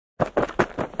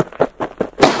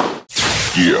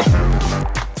Yeah.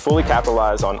 To fully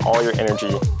capitalize on all your energy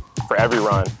for every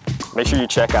run, make sure you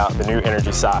check out the new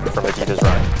Energy sock from Adidas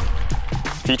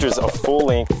Running. Features a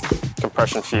full-length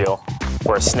compression feel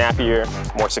for a snappier,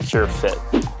 more secure fit.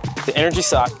 The Energy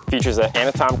sock features an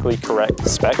anatomically correct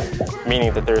spec,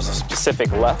 meaning that there's a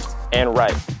specific left and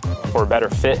right for a better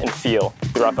fit and feel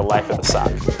throughout the life of the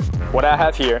sock. What I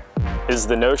have here is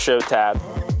the no-show tab.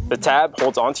 The tab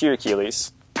holds onto your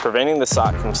Achilles, preventing the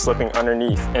sock from slipping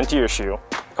underneath into your shoe,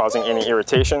 causing any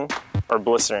irritation or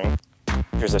blistering.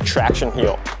 There's a traction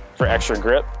heel for extra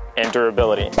grip and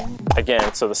durability,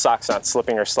 again, so the sock's not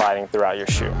slipping or sliding throughout your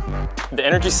shoe. The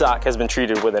Energy sock has been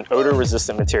treated with an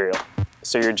odor-resistant material,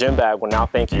 so your gym bag will now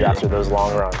thank you after those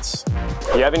long runs.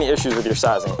 If you have any issues with your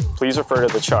sizing, please refer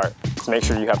to the chart to make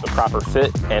sure you have the proper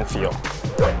fit and feel.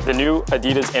 The new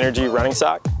Adidas Energy running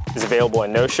sock is available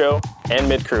in no-show and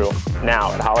mid-crew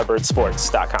now at hollybird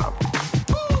sports.com.